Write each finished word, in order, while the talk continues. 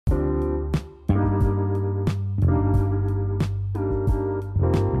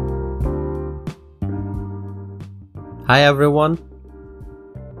Hi everyone.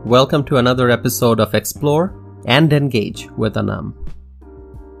 Welcome to another episode of Explore and Engage with Anam.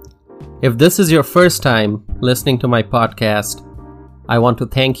 If this is your first time listening to my podcast, I want to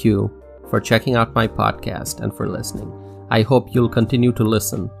thank you for checking out my podcast and for listening. I hope you'll continue to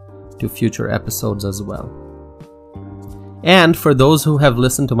listen to future episodes as well. And for those who have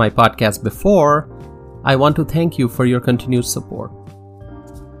listened to my podcast before, I want to thank you for your continued support.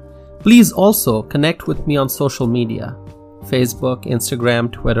 Please also connect with me on social media, Facebook,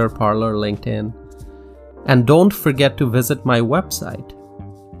 Instagram, Twitter, Parler, LinkedIn. And don't forget to visit my website,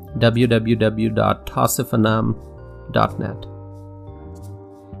 www.tasifanam.net.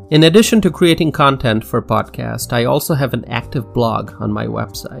 In addition to creating content for podcast, I also have an active blog on my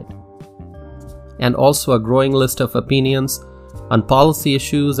website, and also a growing list of opinions on policy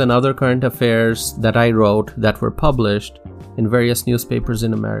issues and other current affairs that I wrote that were published in various newspapers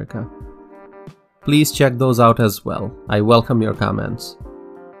in America. Please check those out as well. I welcome your comments.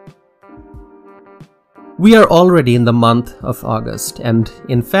 We are already in the month of August, and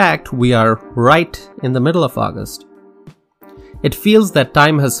in fact, we are right in the middle of August. It feels that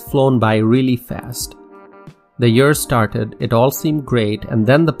time has flown by really fast. The year started, it all seemed great, and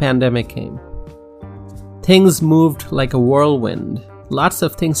then the pandemic came. Things moved like a whirlwind. Lots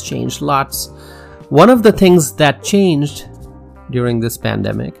of things changed, One of the things that changed during this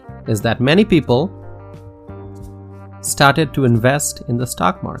pandemic is that many people started to invest in the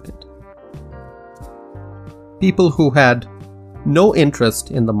stock market. People who had no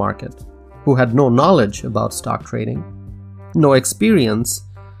interest in the market, who had no knowledge about stock trading, no experience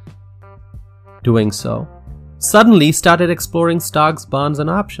doing so, suddenly started exploring stocks, bonds, and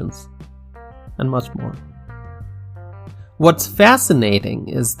options, and much more. What's fascinating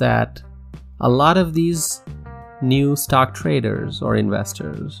is that a lot of these new stock traders or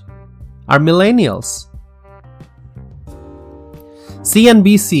investors are millennials.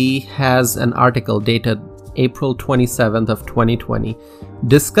 CNBC has an article dated April 27th of 2020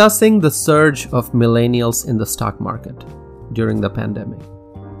 discussing the surge of millennials in the stock market during the pandemic.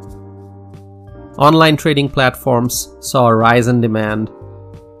 Online trading platforms saw a rise in demand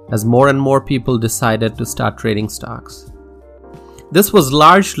as more and more people decided to start trading stocks. This was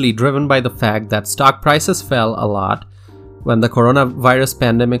largely driven by the fact that stock prices fell a lot when the coronavirus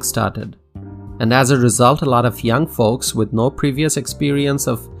pandemic started. And as a result, a lot of young folks with no previous experience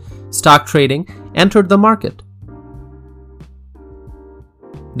of stock trading entered the market.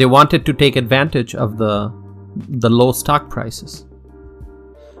 They wanted to take advantage of the low stock prices.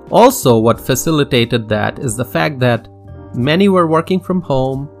 Also, what facilitated that is the fact that many were working from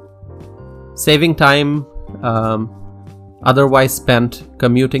home, saving time otherwise spent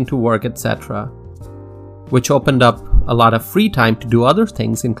commuting to work, etc., which opened up a lot of free time to do other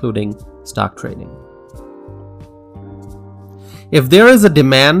things, including stock trading. If there is a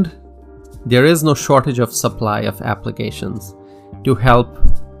demand, there is no shortage of supply of applications to help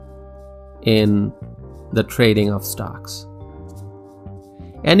in the trading of stocks.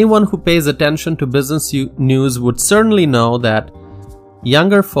 Anyone who pays attention to business news would certainly know that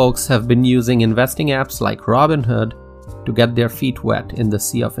younger folks have been using investing apps like Robinhood to get their feet wet in the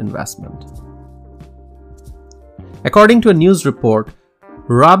sea of investment. According to a news report,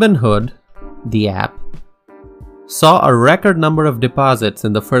 Robinhood, the app, saw a record number of deposits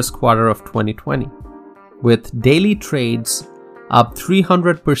in the first quarter of 2020, with daily trades up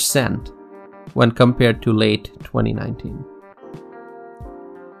 300% when compared to late 2019.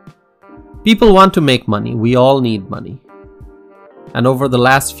 People want to make money. We all need money. And over the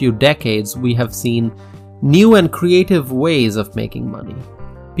last few decades, we have seen new and creative ways of making money.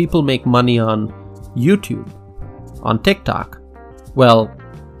 People make money on YouTube, on TikTok. Well,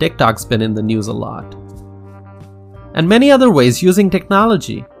 TikTok's been in the news a lot. And many other ways using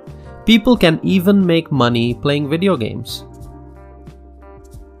technology. People can even make money playing video games.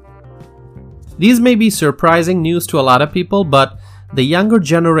 These may be surprising news to a lot of people, but the younger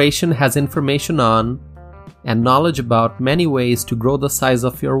generation has information on and knowledge about many ways to grow the size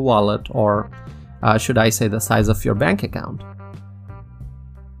of your wallet, or should I say the size of your bank account.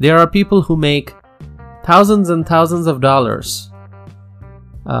 There are people who make thousands and thousands of dollars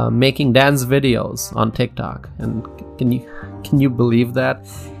making dance videos on TikTok. And can you believe that?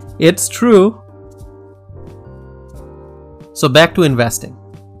 It's true. So back to investing.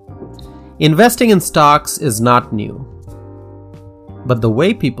 Investing in stocks is not new. But the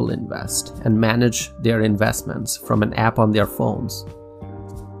way people invest and manage their investments from an app on their phones,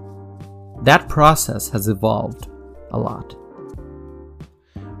 that process has evolved a lot.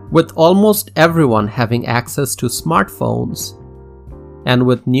 With almost everyone having access to smartphones, and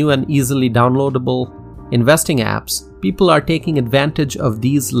with new and easily downloadable investing apps, people are taking advantage of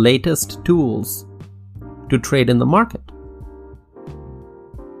these latest tools to trade in the market.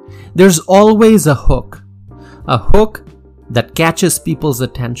 There's always a hook that catches people's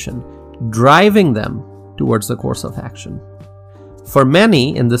attention, driving them towards the course of action. For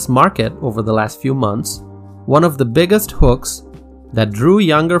many in this market over the last few months, one of the biggest hooks that drew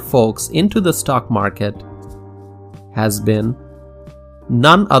younger folks into the stock market has been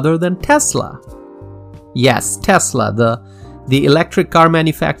none other than Tesla. Yes, Tesla, the electric car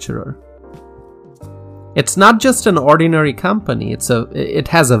manufacturer. It's not just an ordinary company, it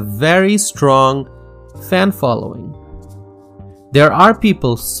has a very strong fan following. There are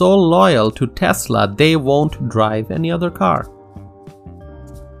people so loyal to Tesla, they won't drive any other car.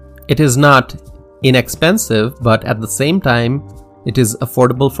 It is not inexpensive, but at the same time, it is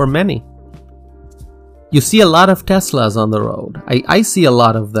affordable for many. You see a lot of Teslas on the road. I see a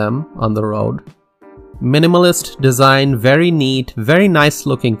lot of them on the road. Minimalist design, very neat, very nice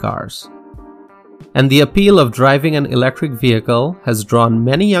looking cars. And the appeal of driving an electric vehicle has drawn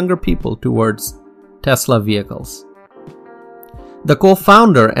many younger people towards Tesla vehicles. The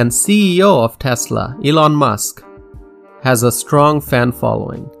co-founder and CEO of Tesla, Elon Musk, has a strong fan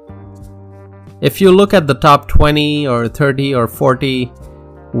following. If you look at the top 20 or 30 or 40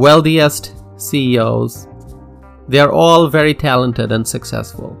 wealthiest CEOs, they are all very talented and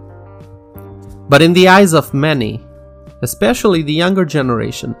successful. But in the eyes of many, especially the younger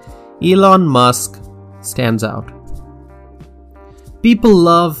generation, Elon Musk stands out. People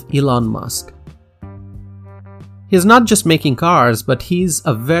love Elon Musk. He's not just making cars, but he's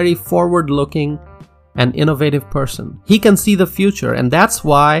a very forward-looking and innovative person. He can see the future, and that's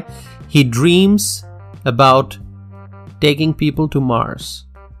why he dreams about taking people to Mars.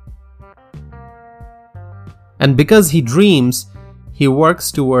 And because he dreams, he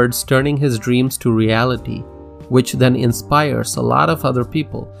works towards turning his dreams to reality, which then inspires a lot of other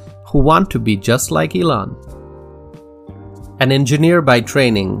people who want to be just like Elon. An engineer by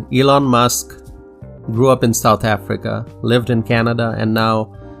training, Elon Musk grew up in South Africa, lived in Canada, and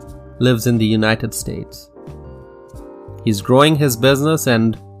now lives in the United States. He's growing his business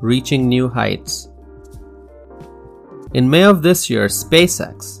and reaching new heights. In May of this year,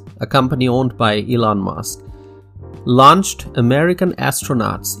 SpaceX, a company owned by Elon Musk, launched American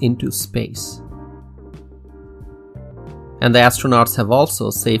astronauts into space. And the astronauts have also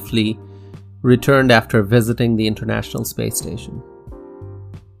safely returned after visiting the International Space Station.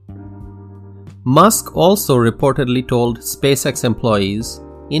 Musk also reportedly told SpaceX employees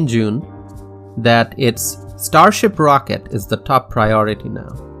in June that its Starship rocket is the top priority now.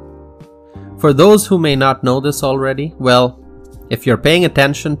 For those who may not know this already, well, if you're paying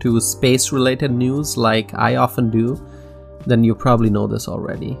attention to space-related news like I often do, then you probably know this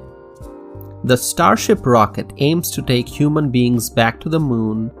already. The Starship rocket aims to take human beings back to the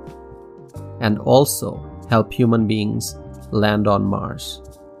moon and also help human beings land on Mars.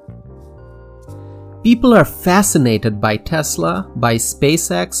 People are fascinated by Tesla, by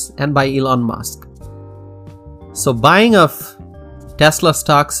SpaceX, and by Elon Musk. So buying of Tesla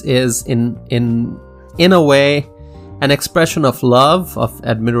stocks is in a way an expression of love, of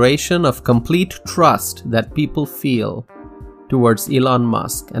admiration, of complete trust that people feel towards Elon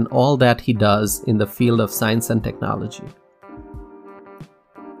Musk and all that he does in the field of science and technology.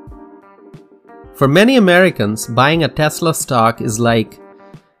 For many Americans, buying a Tesla stock is like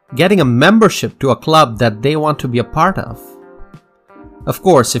getting a membership to a club that they want to be a part of. Of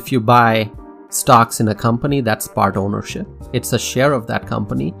course, if you buy stocks in a company, that's part ownership. It's a share of that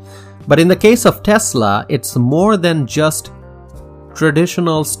company. But in the case of Tesla, it's more than just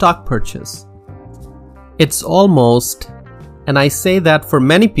traditional stock purchase. It's almost, and I say that for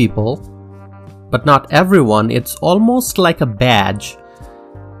many people, but not everyone, it's almost like a badge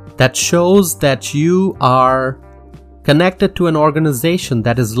that shows that you are connected to an organization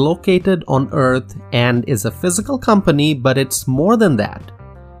that is located on Earth and is a physical company, but it's more than that.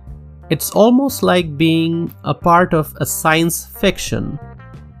 It's almost like being a part of a science fiction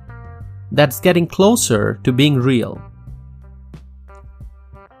that's getting closer to being real.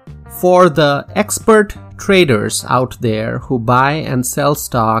 For the expert traders out there who buy and sell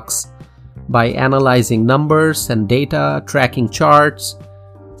stocks by analyzing numbers and data, tracking charts,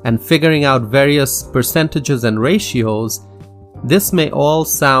 and figuring out various percentages and ratios, this may all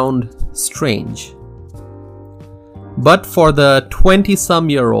sound strange. But for the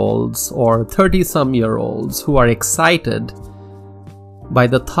 20-some-year-olds or 30-some-year-olds who are excited by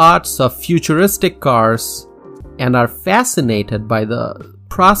the thoughts of futuristic cars and are fascinated by the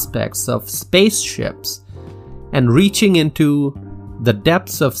prospects of spaceships and reaching into the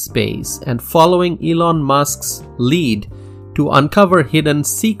depths of space and following Elon Musk's lead to uncover hidden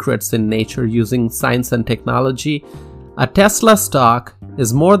secrets in nature using science and technology, a Tesla stock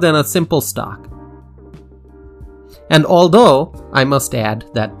is more than a simple stock. And although I must add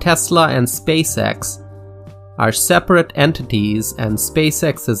that Tesla and SpaceX are separate entities and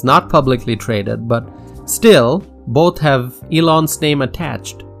SpaceX is not publicly traded, but still both have Elon's name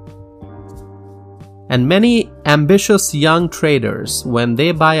attached. And many ambitious young traders, when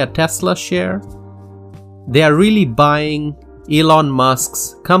they buy a Tesla share, they are really buying Elon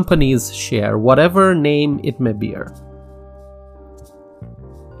Musk's company's share, whatever name it may bear.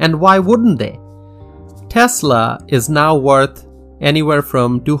 And why wouldn't they? Tesla is now worth anywhere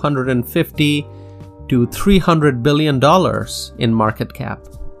from $250 to $300 billion in market cap.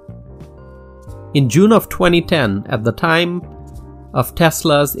 In June of 2010, at the time of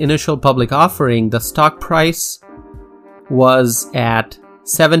Tesla's initial public offering, the stock price was at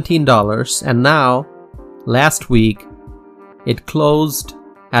 $17, and now, last week, it closed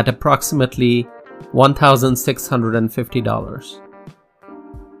at approximately $1,650.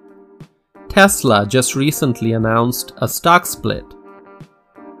 Tesla just recently announced a stock split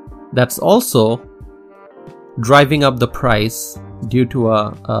that's also driving up the price due to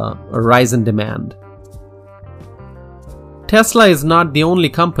a rise in demand. Tesla is not the only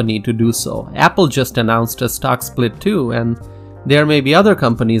company to do so. Apple just announced a stock split too, and there may be other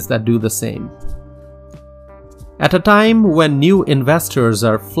companies that do the same. At a time when new investors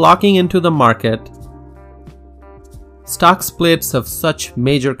are flocking into the market, stock splits of such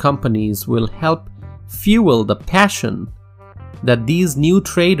major companies will help fuel the passion that these new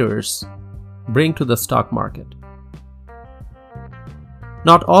traders bring to the stock market.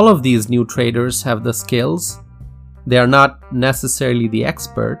 Not all of these new traders have the skills. They are not necessarily the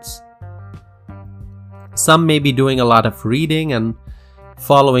experts. Some may be doing a lot of reading and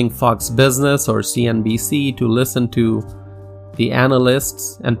following Fox Business or CNBC to listen to the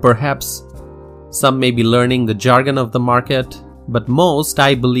analysts, and perhaps some may be learning the jargon of the market, but most,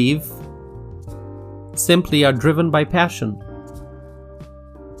 I believe, simply are driven by passion.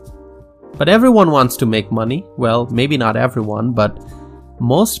 But everyone wants to make money. Well, maybe not everyone, but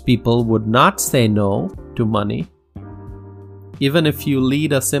most people would not say no to money. Even if you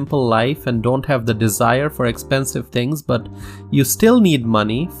lead a simple life and don't have the desire for expensive things, but you still need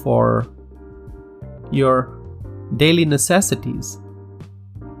money for your daily necessities.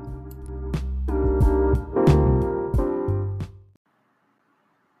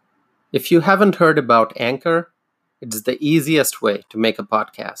 If you haven't heard about Anchor, it's the easiest way to make a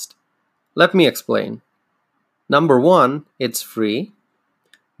podcast. Let me explain. Number one, it's free.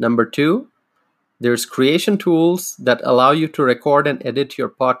 Number two, there's creation tools that allow you to record and edit your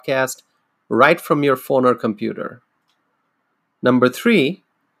podcast right from your phone or computer. Number three,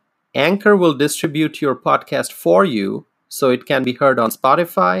 Anchor will distribute your podcast for you so it can be heard on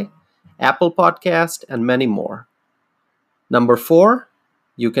Spotify, Apple Podcast, and many more. Number four,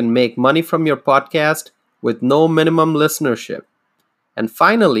 you can make money from your podcast with no minimum listenership. And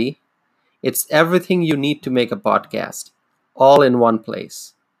finally, it's everything you need to make a podcast, all in one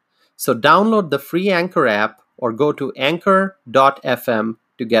place. So download the free Anchor app or go to anchor.fm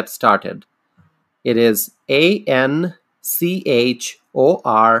to get started. It is ANCHOR.FM.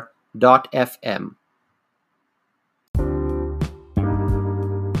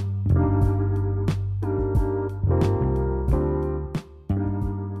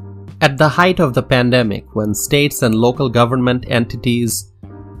 At the height of the pandemic, when states and local government entities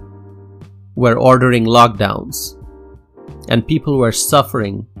were ordering lockdowns and people were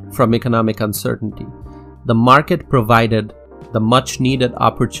suffering from economic uncertainty, the market provided the much-needed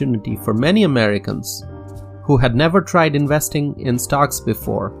opportunity for many Americans who had never tried investing in stocks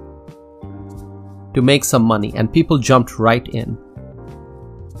before to make some money, and people jumped right in.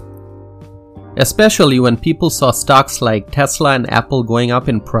 Especially when people saw stocks like Tesla and Apple going up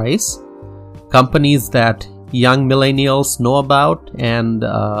in price, companies that young millennials know about and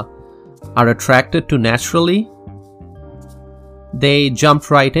are attracted to naturally, they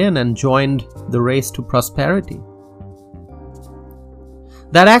jumped right in and joined the race to prosperity.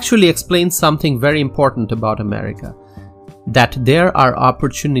 That actually explains something very important about America, that there are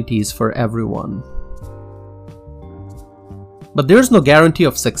opportunities for everyone. But there's no guarantee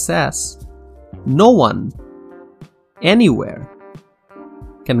of success. No one, anywhere,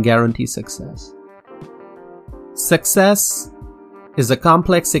 can guarantee success. Success is a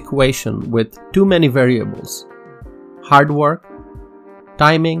complex equation with too many variables: hard work,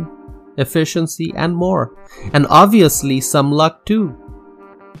 timing, efficiency, and more. And obviously some luck too.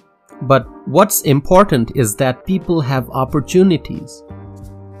 But what's important is that people have opportunities.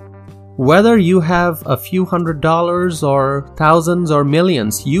 Whether you have a few $100s or thousands or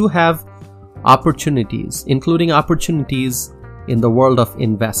millions, you have opportunities, including opportunities in the world of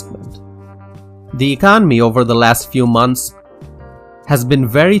investment. The economy over the last few months has been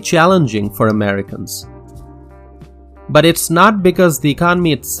very challenging for Americans. But it's not because the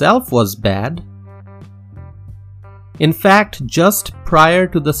economy itself was bad. In fact, just prior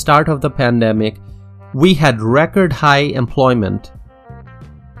to the start of the pandemic, we had record high employment,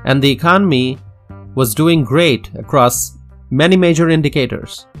 and the economy was doing great across many major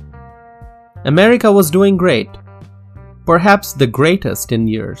indicators. America was doing great, perhaps the greatest in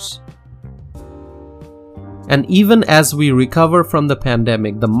years. And even as we recover from the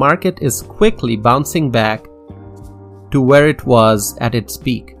pandemic, the market is quickly bouncing back to where it was at its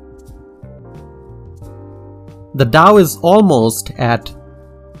peak. The Dow is almost at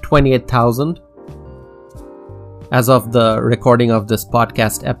 28,000 as of the recording of this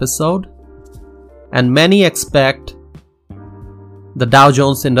podcast episode, and many expect the Dow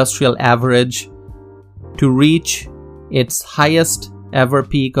Jones Industrial Average to reach its highest ever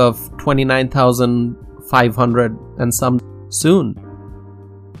peak of 29,500 and some soon.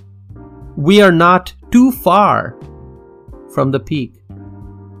 We are not too far from the peak.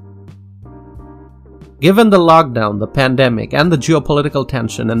 Given the lockdown, the pandemic, and the geopolitical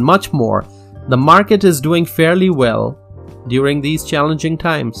tension, and much more, the market is doing fairly well during these challenging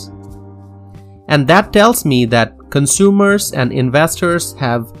times. And that tells me that consumers and investors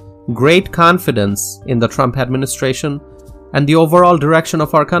have great confidence in the Trump administration and the overall direction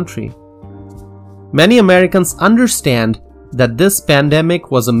of our country. Many Americans understand that this pandemic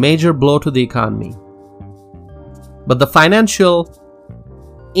was a major blow to the economy. But the financial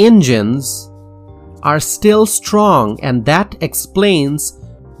engines are still strong, and that explains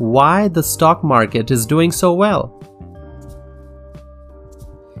why the stock market is doing so well.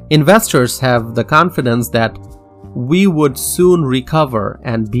 Investors have the confidence that we would soon recover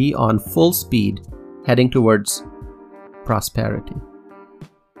and be on full speed heading towards prosperity.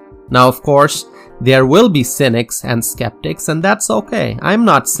 Now, of course, there will be cynics and skeptics, and that's okay. I'm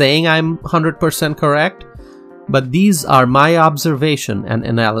not saying I'm 100% correct, but these are my observation and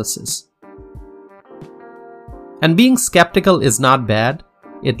analysis. And being skeptical is not bad.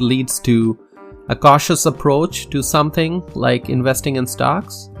 It leads to a cautious approach to something like investing in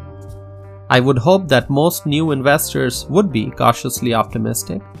stocks. I would hope that most new investors would be cautiously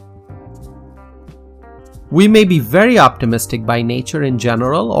optimistic. We may be very optimistic by nature in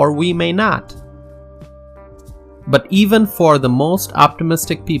general, or we may not. But even for the most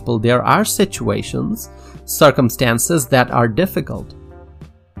optimistic people, there are situations, circumstances that are difficult.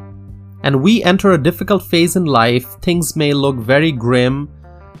 And we enter a difficult phase in life. Things may look very grim,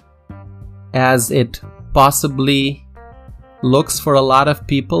 as it possibly looks for a lot of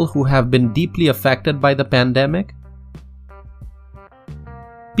people who have been deeply affected by the pandemic.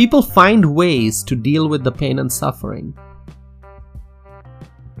 People find ways to deal with the pain and suffering.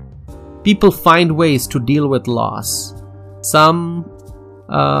 People find ways to deal with loss. Some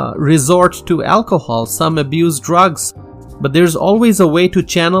resort to alcohol, some abuse drugs. But there's always a way to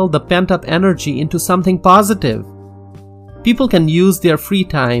channel the pent-up energy into something positive. People can use their free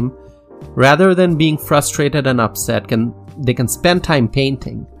time, rather than being frustrated and upset, they can spend time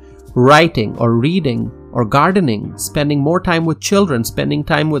painting, writing, or reading, or gardening, spending more time with children, spending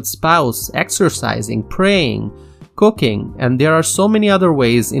time with spouse, exercising, praying, cooking, and there are so many other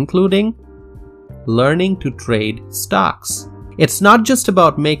ways, including learning to trade stocks. It's not just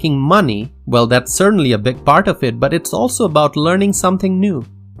about making money. Well, that's certainly a big part of it, but it's also about learning something new.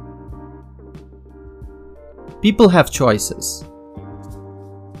 People have choices.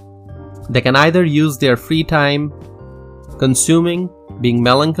 They can either use their free time consuming, being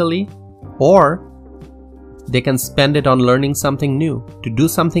melancholy, or they can spend it on learning something new, to do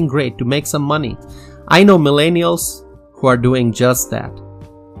something great, to make some money. I know millennials who are doing just that,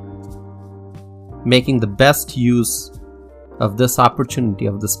 making the best use of this opportunity,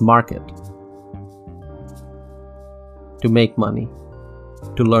 of this market, to make money,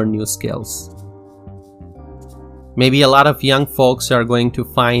 to learn new skills. Maybe a lot of young folks are going to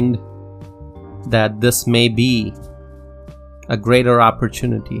find that this may be a greater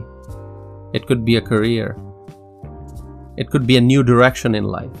opportunity. It could be a career. It could be a new direction in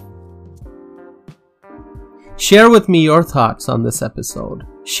life. Share with me your thoughts on this episode.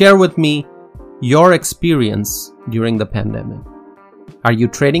 Share with me your experience during the pandemic. Are you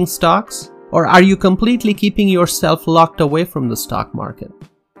trading stocks, or are you completely keeping yourself locked away from the stock market?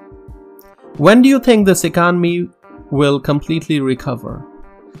 When do you think this economy will completely recover?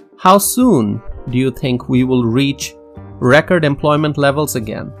 How soon do you think we will reach record employment levels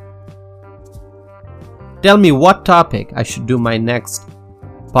again? Tell me what topic I should do my next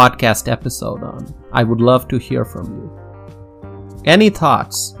podcast episode on. I would love to hear from you. Any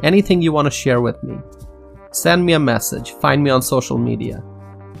thoughts, anything you want to share with me, send me a message, find me on social media.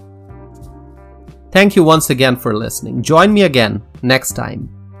 Thank you once again for listening. Join me again next time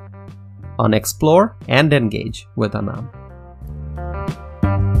on Explore and Engage with Anam.